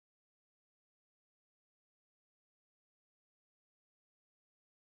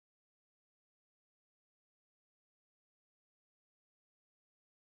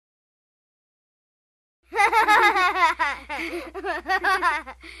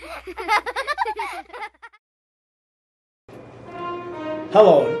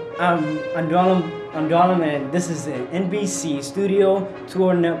Hello, I'm Andu, and this is an NBC studio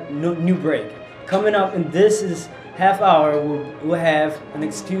tour new break. Coming up in this is half hour, we'll have an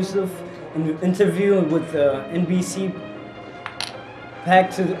exclusive interview with NBC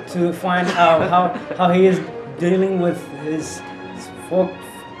pack to find out how he is dealing with his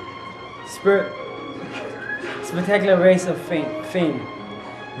spectacular race of fame.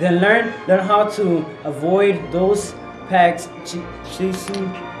 Then learn how to avoid those packs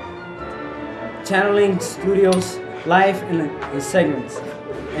chasing channeling studios live in segments.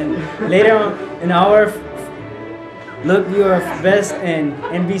 And later on in our look your best in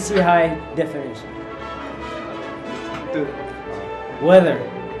NBC high definition. Weather.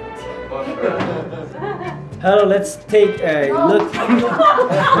 Hello, let's take a look.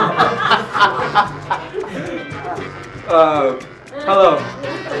 Hello.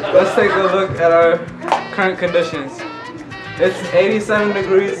 Let's take a look at our current conditions. It's 87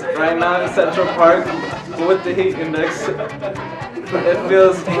 degrees right now in Central Park, but with the heat index, it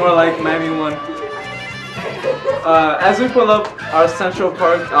feels more like 91. As we pull up our Central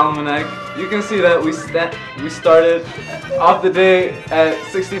Park almanac, you can see that we started off the day at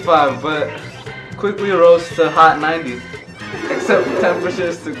 65, but quickly rose to hot 90, except for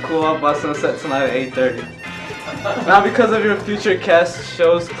temperatures to cool off by sunset tonight at 8:30. Now, because of your future cast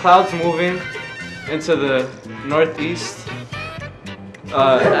shows clouds moving into the northeast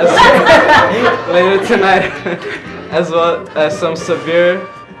later tonight, as well as some severe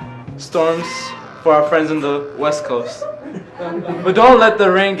storms for our friends in the West Coast. But don't let the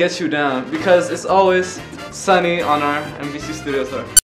rain get you down, because it's always sunny on our NBC studio tour.